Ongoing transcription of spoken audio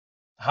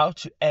How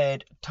to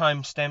add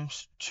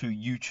timestamps to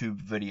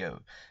YouTube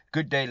video.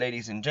 Good day,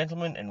 ladies and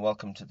gentlemen, and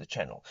welcome to the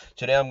channel.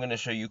 Today I'm going to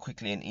show you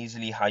quickly and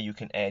easily how you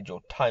can add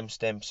your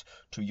timestamps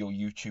to your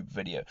YouTube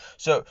video.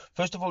 So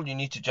first of all, you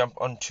need to jump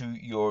onto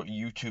your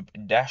YouTube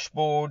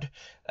dashboard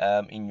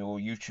in your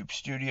YouTube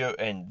studio,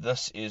 and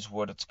this is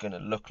what it's going to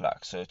look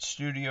like. So it's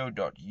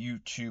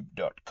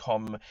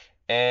studio.youtube.com,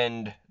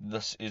 and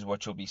this is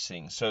what you'll be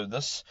seeing. So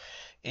this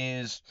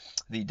is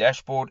the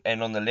dashboard,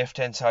 and on the left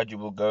hand side you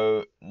will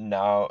go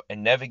now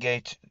and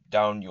navigate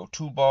down your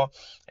toolbar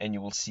and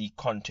you will see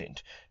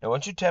content. Now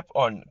once you tap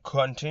on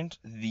content,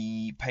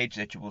 the page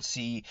that you will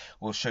see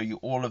will show you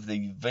all of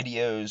the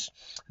videos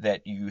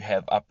that you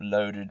have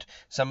uploaded.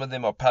 Some of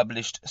them are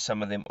published,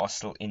 some of them are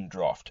still in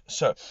draft.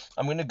 So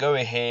I'm going to go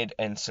ahead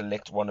and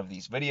select one of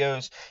these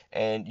videos,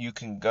 and you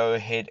can go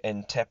ahead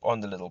and tap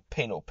on the little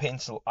pen or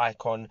pencil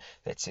icon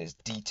that says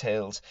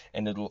details,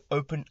 and it will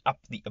open up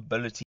the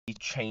ability to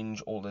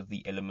change all of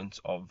the elements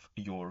of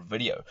your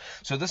video.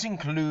 So this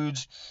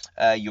includes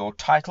your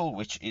title,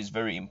 which is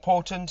very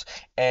important,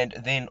 and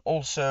then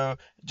also,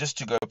 just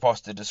to go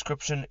past the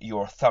description,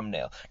 your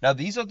thumbnail. Now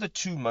these are the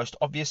two most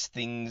obvious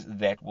things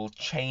that will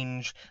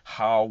change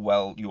how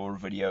well your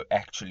video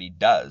actually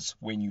does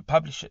when you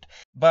publish it.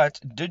 But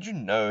did you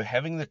know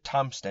having the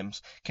timestamps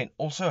can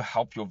also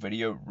help your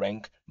video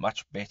rank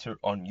much better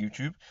on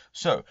YouTube?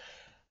 So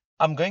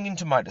I'm going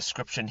into my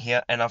description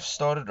here, and I've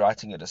started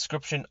writing a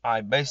description.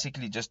 I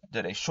basically just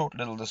did a short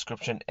little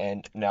description,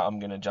 and now I'm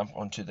going to jump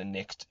onto the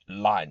next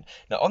line.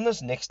 Now on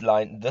this next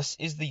line, this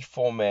is the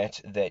format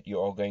that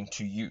you are going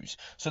to use.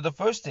 So the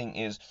first thing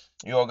is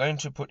you are going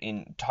to put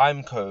in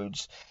time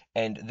codes,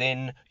 and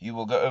then you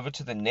will go over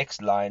to the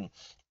next line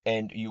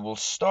and you will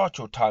start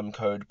your time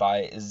code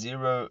by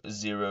 000.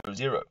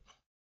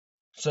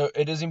 So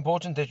it is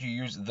important that you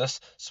use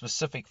this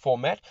specific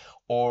format,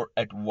 or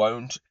it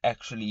won't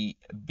actually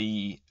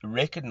be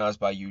recognized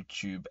by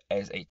YouTube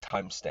as a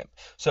timestamp.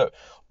 So,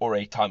 or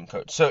a time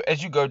code. So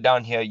as you go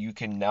down here, you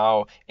can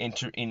now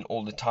enter in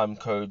all the time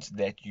codes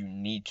that you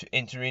need to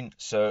enter in.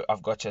 So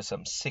I've got here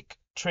some sick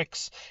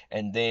tricks,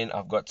 and then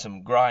I've got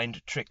some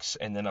grind tricks,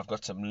 and then I've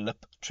got some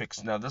lip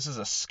tricks. Now this is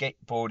a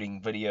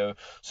skateboarding video,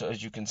 so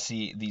as you can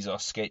see, these are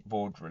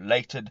skateboard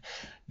related.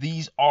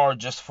 These are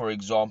just for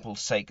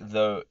example's sake,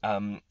 though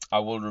I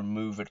will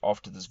remove it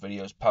after this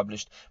video is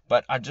published,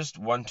 but I just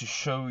want to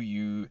show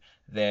you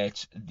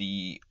that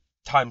the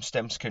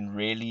timestamps can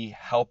really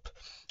help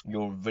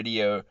your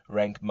video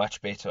rank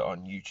much better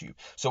on YouTube.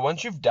 So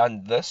once you've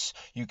done this,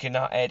 you can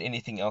now add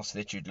anything else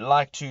that you'd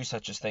like to,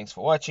 such as thanks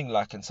for watching,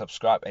 like and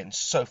subscribe, and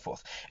so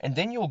forth. And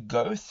then you'll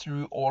go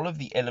through all of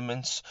the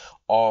elements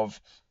of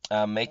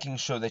making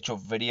sure that your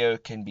video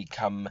can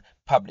become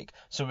public.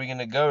 So we're going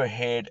to go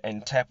ahead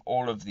and tap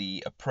all of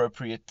the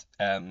appropriate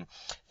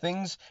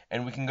things,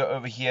 and we can go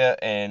over here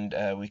and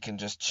we can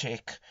just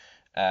check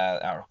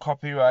our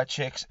copyright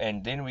checks,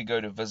 and then we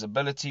go to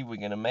visibility. We're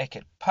going to make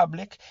it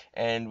public,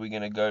 and we're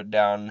going to go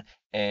down,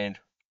 and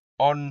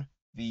on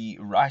the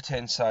right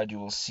hand side you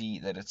will see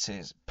that it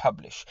says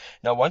publish.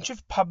 Now once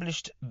you've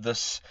published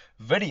this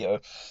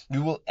video,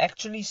 you will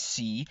actually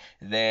see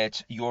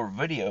that your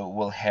video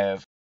will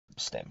have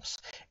stamps,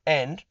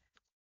 and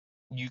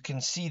you can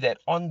see that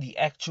on the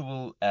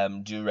actual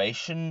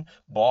duration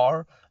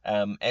bar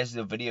as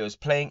the video is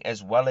playing,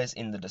 as well as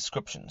in the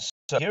descriptions.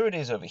 So here it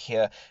is over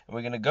here, and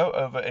we're going to go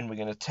over and we're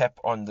going to tap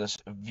on this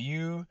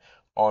view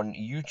on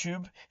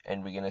YouTube,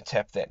 and we're going to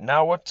tap that.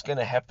 Now what's going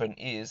to happen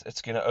is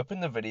it's going to open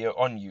the video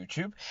on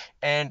YouTube,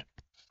 and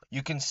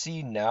you can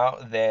see now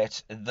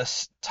that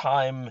this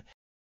time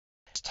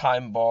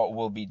bar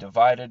will be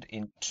divided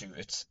into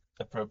its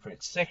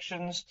appropriate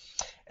sections,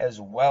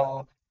 as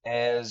well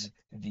as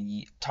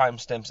the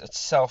timestamps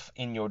itself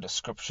in your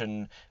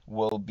description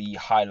will be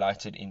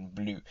highlighted in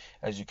blue.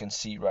 As you can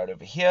see right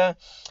over here,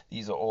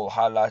 these are all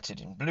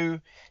highlighted in blue,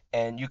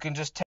 and you can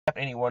just tap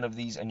any one of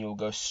these and you'll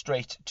go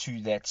straight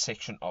to that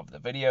section of the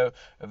video.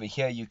 Over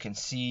here you can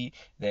see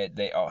that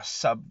they are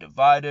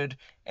subdivided,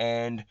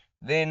 and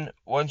then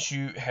once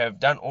you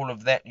have done all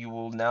of that, you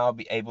will now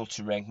be able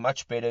to rank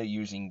much better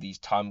using these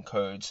time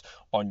codes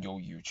on your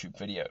YouTube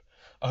video.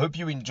 I hope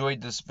you enjoyed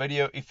this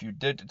video. If you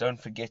did,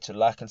 don't forget to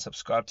like and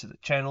subscribe to the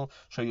channel,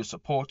 show your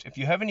support. If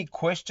you have any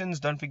questions,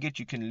 don't forget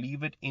you can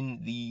leave it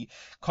in the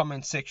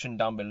comment section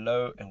down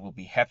below, and we'll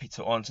be happy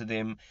to answer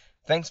them.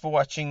 Thanks for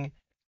watching.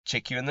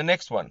 Check you in the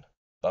next one.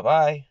 Bye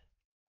bye.